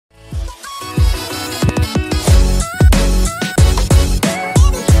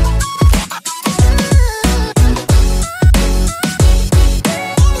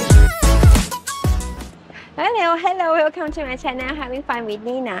welcome to my channel Having Fun with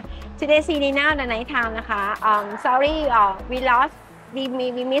Nina. Today see Nina the night time นะคะ sorry we lost we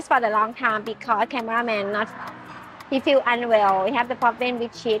missed for the long time because cameraman not he feel unwell we have the problem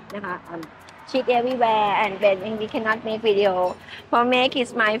with shit นะคะ shit everywhere and then we cannot make video for make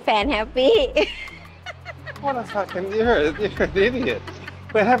is my fan happy What a fucking you're an idiot.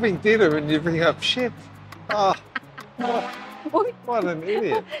 We're having dinner and you bring up shit. Oh, what an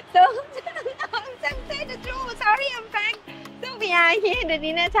idiot. So say the truth. Sorry, I'm back. So we are here in the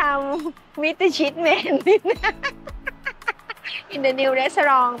dinner time with the shit man in the new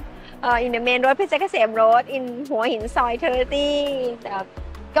restaurant in the main road เพชรเกษม road in หัวหินซอย 30 the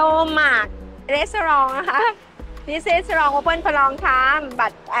Go Mark Restaurant นะคะ This restaurant open for long time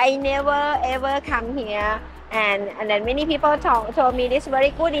but I never ever come here and then many people told me this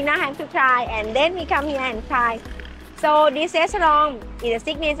very good Nina have to try and then we come here and try so this restaurant is a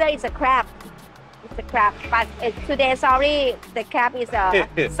signature is a crab it's a crab but today sorry the crab is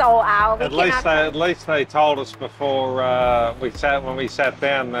sold out At least they told us before when we sat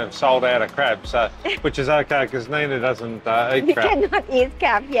down they've sold out of crab so which is okay because Nina doesn't eat you crab. cannot eat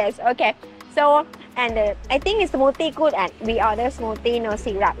crab yes okay so and I think it's smoothie good and we order smoothie no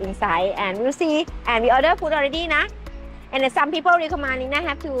syrup inside and we'll see and we order food already na and some people recommend Nina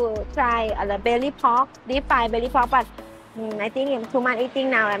have to try the belly pork deep fried belly pork but I think I'm too much eating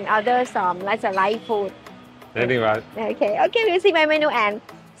now and order some like a light food Anyway okay we'll see my menu and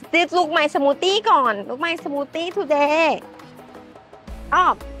still look my smoothie ก่อน look my smoothie today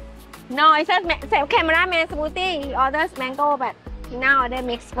oh no I said cameraman smoothie he orders mango but now order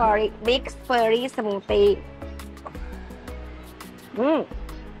mixed berry smoothie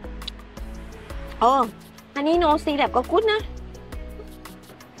อันนี้ no syrup ก็good นะ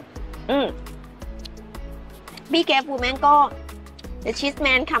Be careful mango the cheese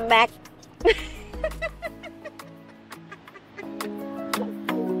man come back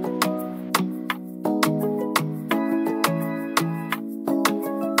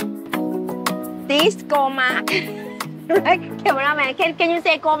This Go Mark cameraman can you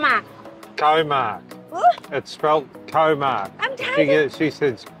say Go Mark Co-mark. It's spelled Co-mark. I'm trying she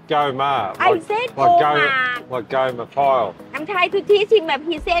says Go Mark. I said Go Mark. Like Go Mafile. I'm trying to teach him but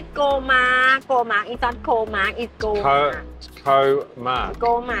he said Go Mark. Go Mark is not Co Mark it's Go Mark. Co-mark.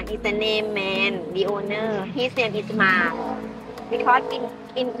 Go Mark is the name man the owner his name is Mark because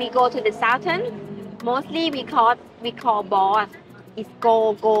we go to the southern mostly we call boss it's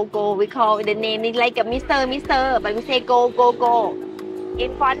go we call the name is like a Mr. but we say go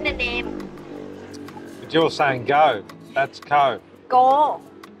in front the name But you're saying go. That's co. Go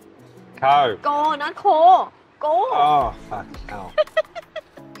not Go Oh, fuck hell.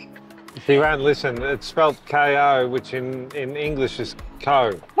 He won't listen. It's spelled K-O, which in English is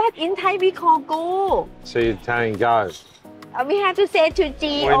co. but in Thai we call go So you're saying go. we have to say to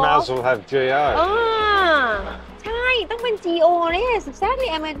G-O We might as well have G-O. ใช่ต้องเป็น G-O yes exactly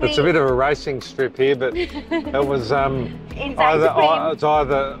I'm agree It's a bit of a racing strip here, but it was either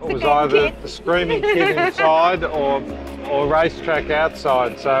the screaming kid inside or racetrack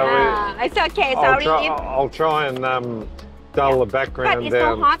outside. So it's okay sorry I'll try and dull the background but it's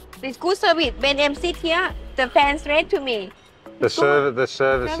down. so hot it's good service when I'm sit here the fans straight to me The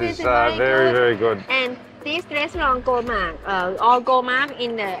service is very good. and this restaurant Go Mark all Go Mark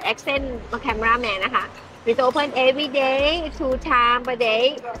in the accent cameraman นะคะ It's open every day 2 times per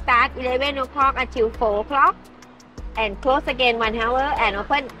day start 11 o'clock until 4 o'clock and close again 1 hour and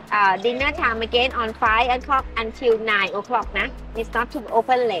open dinner time again on 5 o'clock until 9 o'clock นะ It's not to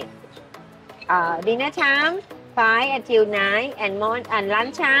open late dinner time 5 until 9 and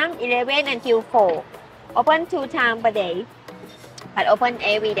lunch time 11 until 4 open 2 times per day but open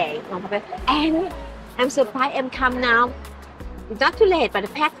every day and I'm surprised I'm come now it's not too late but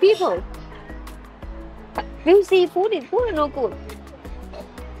packed people you see food is good or no good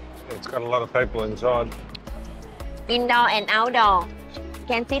It's got a lot of people inside. Indoor and outdoor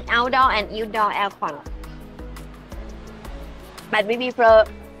can sit outdoor and indoor aircon but we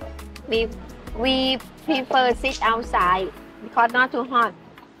prefer sit outside because not too hot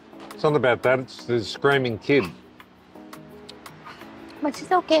It's not about that. It's the screaming kid. but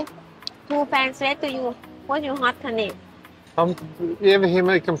it's okay 2 fans straight to you what you hot honey You ever hear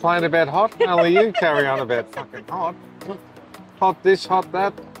me complain about hot? Only you carry on about fucking hot. Hot this, hot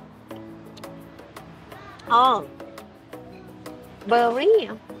that. oh berry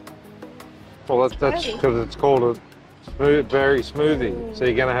Well, that's because it's called a berry smoothie. So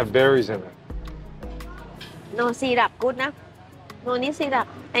you're going to have berries in it. no syrup good นะ no need syrup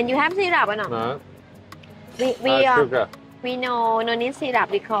and you have syrup or not No. we No sugar. we know no need syrup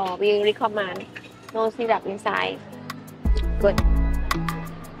we recommend no syrup inside good.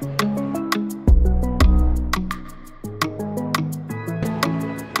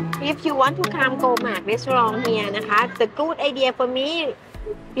 If you want to come go Mark Restaurant here นะคะ the good idea for me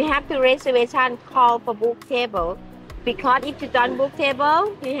you have to reservation call for book table because if you don't book table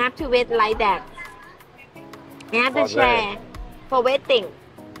you have to wait like that you have to share for waiting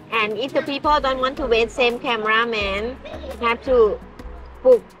and if the people don't want to wait same cameraman you have to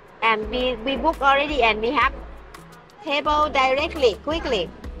book and we book already and we have table directly quickly.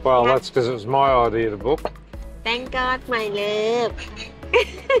 Well, that's because it was my idea to book. Thank God my love.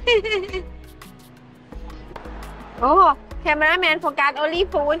 Oh, cameraman forgot only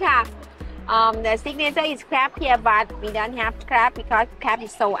food ค่ะ the signature is crab here but we don't have crab because crab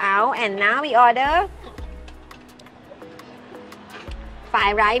is sold out and now we order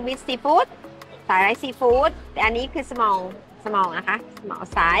fried rice with seafood fried rice seafood แต่อันนี้คือ small นะคะ small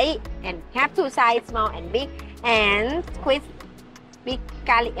size and have two size small and big and squid with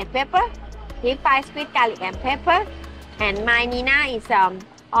garlic and pepper deep fried squid garlic and pepper and my Nina is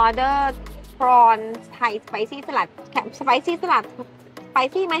order prawn Thai spicy salad spicy salad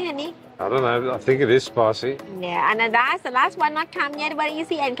spicy ไหมอันนี้ I don't know. I think it is spicy. Yeah, and the last one not come yet, very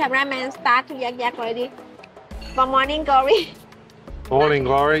easy. And cameraman start to yak already. For morning glory. Morning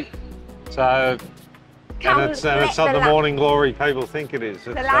glory. So, and it's not the morning glory people think it is.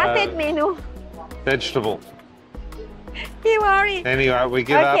 It's the last set menu. Vegetable. He worried. Anyway, we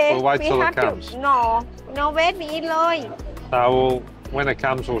get up. We'll wait till it comes. No wait, we eat เลย When it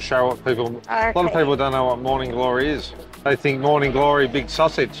comes, we'll show what people. A lot of people don't know what morning glory is. They think morning glory, big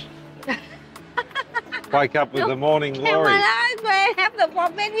sausage. Wake up with the morning glory. Have the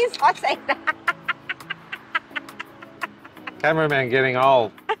problem with sausage. Cameraman getting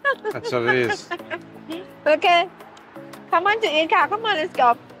old. That's what it is. Okay. Come on to eat ค่ะ Come on, let's go.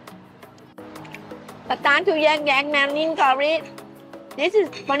 Start to yang morning glory. This is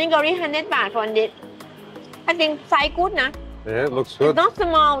morning glory 100 baht for this. I think size good นะ Yeah, it looks good. It's not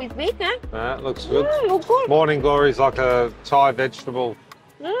small, it's big นะ It looks good. Look good. Morning glory is like a Thai vegetable.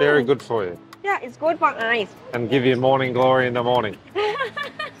 Very good for you. Yeah, it's good for eyes. And give you morning glory in the morning.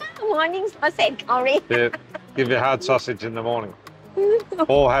 Morning sausage glory. Yeah, give you hard sausage in the morning.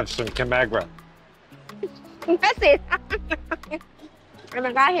 Or have some Camagra. That's it. And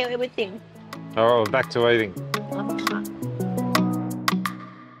I got here everything. All right, we're back to eating.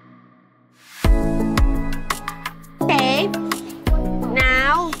 Okay.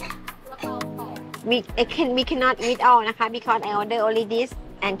 Now we cannot eat all นะคะ because I order only this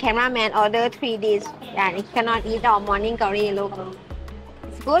and cameraman order 3 dish and it cannot eat all morning glory look.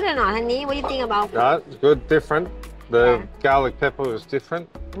 It's good or not, honey? What do you think about it? No, it's good, different. The garlic pepper was different.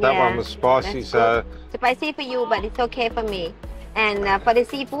 That one was spicy, so spicy for you, but it's okay for me. And for the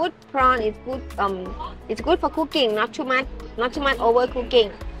seafood, prawn is good. It's good for cooking, not too much over cooking.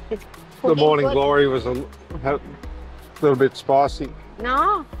 The morning glory was a little bit spicy.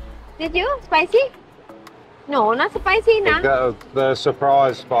 No, did you spicy? No, not spicy, nah. The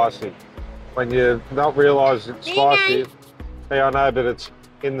surprise spicy. When you don't realise it's spicy. Yeah, I know, but it's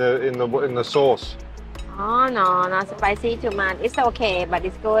in the sauce. Oh no, not spicy too much. It's okay, but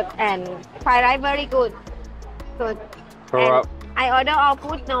it's good and fried rice very good. Good. Alright. I order all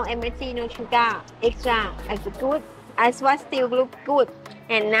food, no MSG, no sugar, extra. It's good. As was still look good.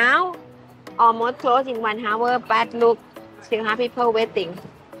 And now almost close in 1 hour, but look, still have people waiting.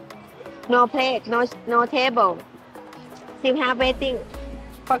 No plate, no table. Still have waiting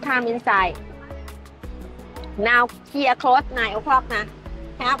for come inside. Now here close 9 o'clock now.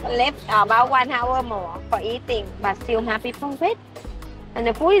 Have left about 1 hour more for eating, but still have people wait. And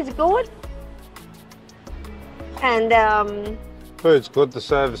the food is good. And Food's good, the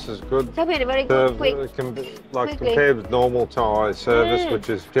service is good. service very good, quick. Compared with normal Thai service, which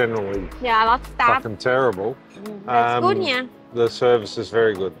is generally Yeah, a lot of stuff. fucking terrible. That's good, yeah. The service is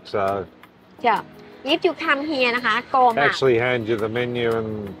very good. So Yeah. If you come here นะคะ go they actually hand you the menu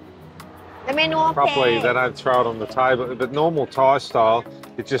and the menu properly. okay. They don't throw it on the table. But normal Thai style,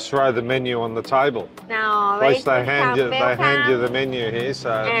 you just throw the menu on the table. No, At least they hand you the menu here.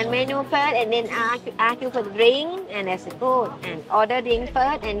 So and menu first and then ask you for the drink and that's good. And order drink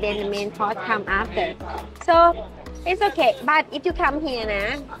first and then the main course come after. So it's okay. But if you come here นะ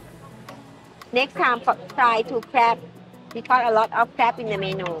next time try to crab because a lot of crab in the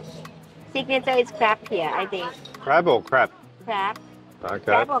menu. Signature is crab here, I think. crab or crap? Crab. Okay.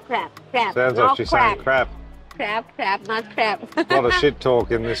 Crab or crab? Crab. Sounds no like she's saying crap. Crab, not crab. A lot of shit talk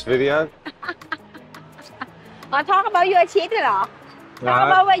in this video. Talk about your shit เหรอ Talk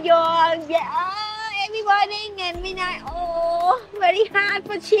No. about your every morning and midnight. Oh, very hard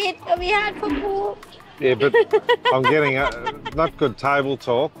for shit, very hard for poop. Yeah, but I'm getting not good table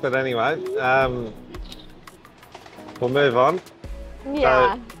talk. But anyway, we'll move on.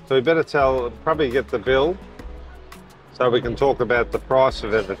 Yeah. So we better probably get the bill, so we can talk about the price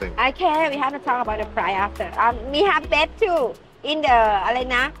of everything. Okay, we have to talk about the price after. We have bed too in the อะไร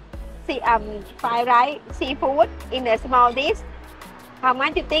นะ fried rice seafood in the small dish. How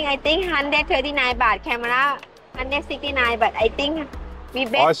much you think? I think 139 baht. Camera 169, but I think we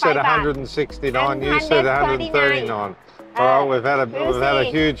bet I said 5 baht. 169. You said 139. All right, we've had a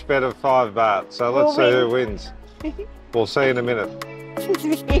huge bet of 5 baht. So let's see who wins. We'll see in a minute.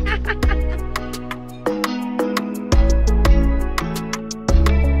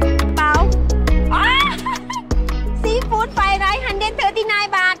 เปล่าอ๋อ seafood fried rice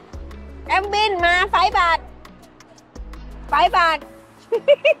 139 baht แอมบินมา5 บาท 5 บาท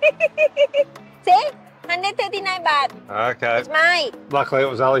See? 139 baht. Okay. It's mine. Luckily, it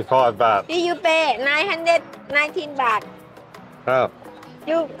was only 5 baht. Did you pay 919 baht? Oh.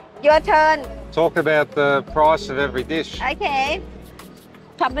 Your turn. Talk about the price of every dish. Okay.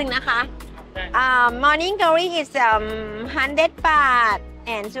 ท็อปหนึ่งนะคะ morning curry is 100 baht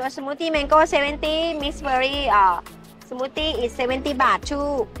and so smoothie mango 70 mixed berry smoothie is 70 baht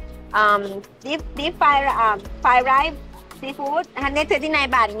too. Deep fried rice seafood 139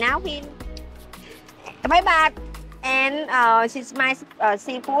 baht now Pin 5 baht and she's my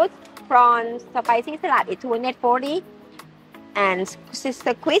seafood prawn spicy salad is 240 and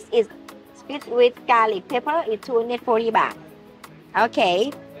squid is squid with garlic pepper is 240 baht. Okay.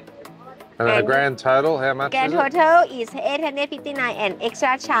 And the grand total, how much Grand is it? total is 859 and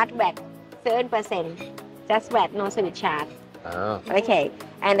extra charge VAT 7%. Just VAT, no service charge. Oh. Okay.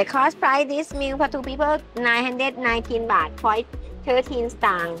 And the cost price this meal for 2 people 919 baht, point 13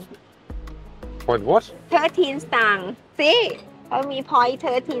 stang. Point what? 13 stang. See? เขามี point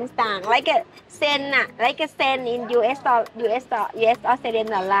 13 stang. Like a cent, like a cent in US Australian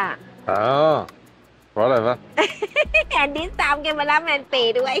dollar. Oh. Whatever. And this time แกมารับแมนเป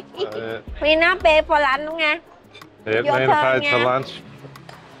ย์ด้วย We not pay for lunch ไง Yep, Your man turn, paid for yeah. lunch.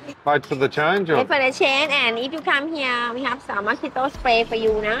 Paid for the change or? Pay for the change and if you come here we have some mosquito spray for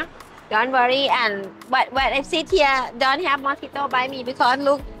you นะ Don't worry and but I sit here don't have mosquito by me because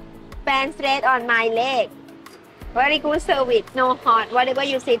look fan straight on my leg. Very good service, no hot, whatever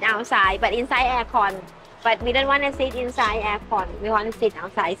you sit outside but inside aircon. But we don't want to sit inside aircon. We want to sit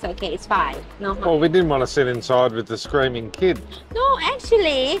outside. It's okay. It's fine. No harm. Well, we didn't want to sit inside with the screaming kid. No,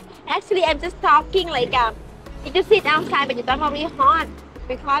 actually, I'm just talking like if you sit outside, but you don't worry hot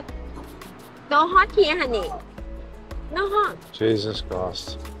because no hot here, honey. No hot. Jesus Christ.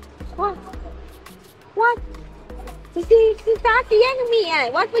 What? What? She started yanking me.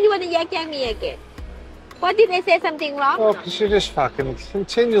 What would you want to yank me again? What did I say something wrong? Well, because you just fucking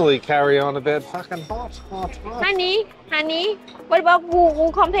continually carry on about fucking hot. Honey, what about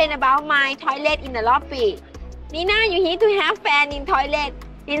who complain about my toilet in the lobby? Nina, you need to have fan in toilet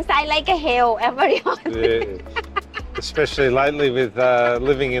inside like a hell, every hot. Yeah. Especially lately with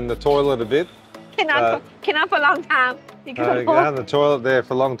living in the toilet a bit. Cannot for a long time. You Go in the toilet there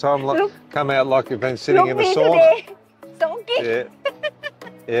for a long time. Come out like you've been sitting in a sauna. Soaking. Yeah.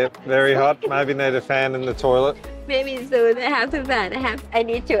 Yep, very hot. Maybe need a fan in the toilet. Maybe soon I have to fan. I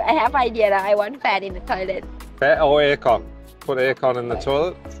have idea that I want fan in the toilet. Or aircon. Put aircon in the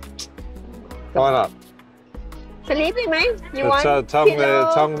toilet. Why not? Sleepy, man. You It's want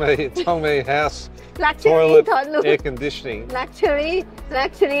Tong me house luxury toilet air conditioning. Luxury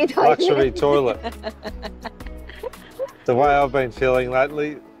toilet. Luxury toilet. The way I've been feeling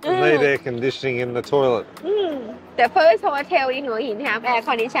lately, I need air conditioning in the toilet. The first hotel in Hua Hin have air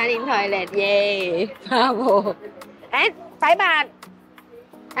conditioning in toilet. Yay! Bravo. And 5 บาท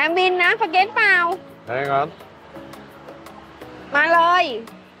แอมบินนะ forget เปล่า Hang on. มาเลย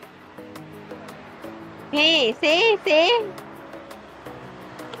พี่สิ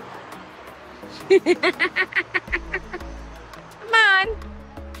Come on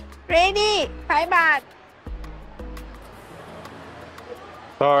ready 5 บาท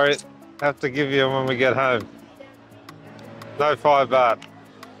Sorry, have to give you when we get home. No 5 baht.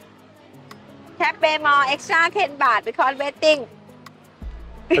 Tap pay more extra 10 บาท because waiting.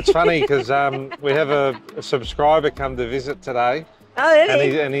 It's funny because we have a subscriber come to visit today. Oh, really?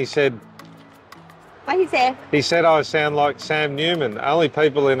 And he said... What he say? He said I sound like Sam Newman. Only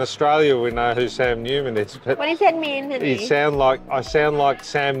people in Australia we know who Sam Newman is. But What does that mean? I sound like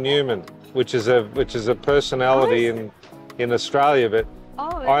Sam Newman, which is a personality in Australia, but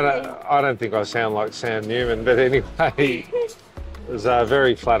Oh, really? I don't think I sound like Sam Newman. But anyway, it was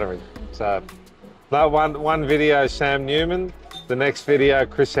very flattering. So, no, one video Sam Newman, the next video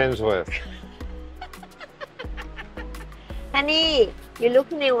Chris Hemsworth. Honey, you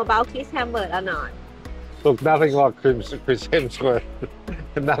look new about Chris Hemsworth or not? Look, nothing like Chris Hemsworth.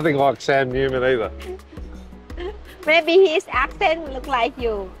 And nothing like Sam Newman either. Maybe his accent look like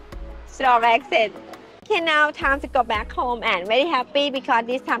you. Strong accent. Okay, now time to go back home and very happy because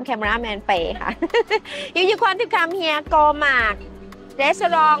this time cameraman pay ค่ะ If you want to come here, go Mark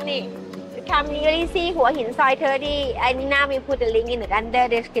Restaurant นี่ come really see หัวหินซอย30 and now we put the link in the under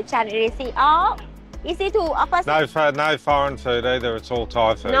description really see all easy to opposite No foreign food either. It's all Thai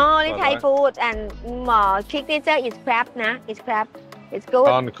food. no only Thai food and signature is crab นะ is crab it's good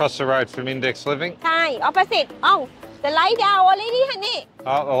On across the road from Index Living. ใช่ opposite oh the light down already honey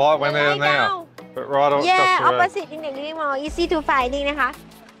Oh, the light went out now. But right across yeah the road. opposite in the living mall easy to finding นะคะ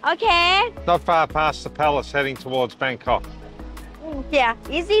okay Not far past the palace heading towards Bangkok.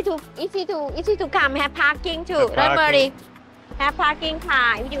 yeah easy to come have parking too Have don't worry parking. have parking car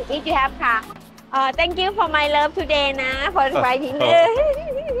if you have car thank you for my love today นะ for inviting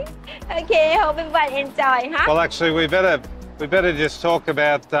okay hope everyone enjoy ฮะ Well, actually, we better just talk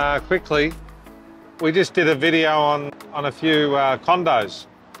about quickly. We just did a video on a few condos.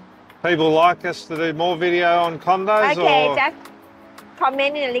 People like us to do more video on condos, okay or just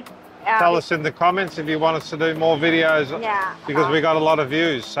comment in the tell us in the comments if you want us to do more videos. yeah Because we got a lot of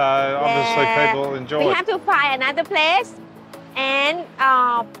views, so obviously people enjoy we it. have to find another place and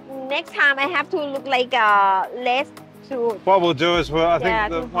next time I have to look like less to What we'll do is, I think Yeah,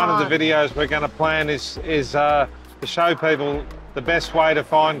 too one of the hard. videos we're going to plan is to show people the best way to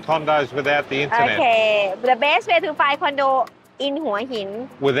find condos without the internet. okay the best way to find condo in หัวหิน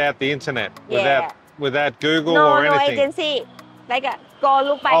Without the internet, Yeah. without Google no or no anything. agency like go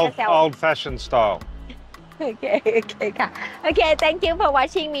look by yourself Old-fashioned style. okay ค่ะ okay thank you for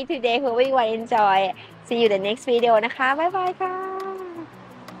watching me today hope everyone enjoy see you the next video นะคะ บ๊ายบายค่ะ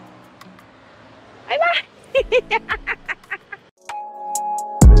บ๊ายบาย